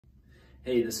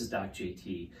Hey, this is Doc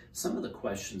JT. Some of the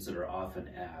questions that are often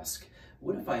asked: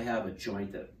 what if I have a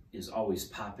joint that is always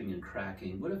popping and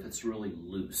cracking? What if it's really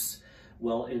loose?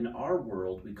 Well, in our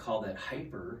world, we call that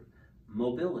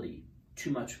hypermobility,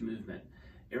 too much movement.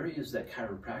 Areas that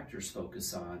chiropractors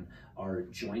focus on are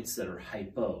joints that are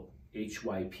hypo,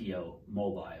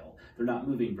 mobile. They're not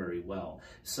moving very well.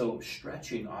 So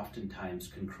stretching oftentimes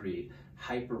can create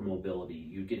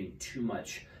hypermobility. You're getting too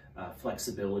much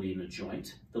flexibility in the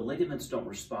joint. The ligaments don't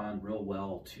respond real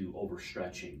well to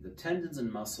overstretching. The tendons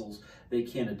and muscles, they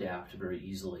can't adapt very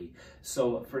easily.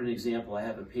 So for an example, I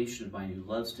have a patient of mine who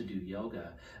loves to do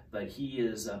yoga, but he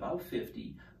is about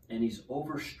 50 and he's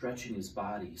overstretching his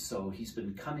body. So he's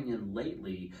been coming in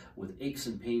lately with aches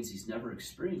and pains he's never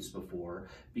experienced before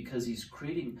because he's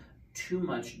creating too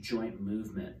much joint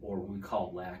movement, or what we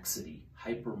call laxity,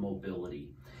 hypermobility.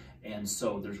 And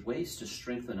so there's ways to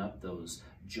strengthen up those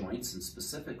joints, and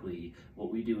specifically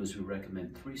what we do is we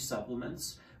recommend 3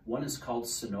 supplements. One is called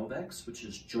Synovyx, which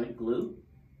is joint glue,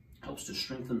 helps to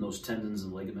strengthen those tendons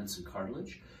and ligaments and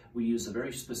cartilage. We use a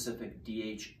very specific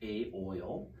DHA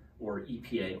oil or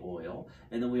EPA oil,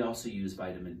 and then we also use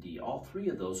vitamin D. All 3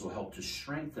 of those will help to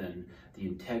strengthen the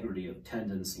integrity of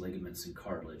tendons, ligaments, and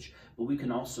cartilage. But we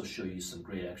can also show you some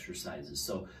great exercises.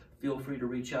 So feel free to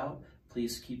reach out.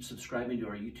 Please keep subscribing to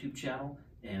our YouTube channel,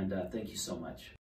 and thank you so much.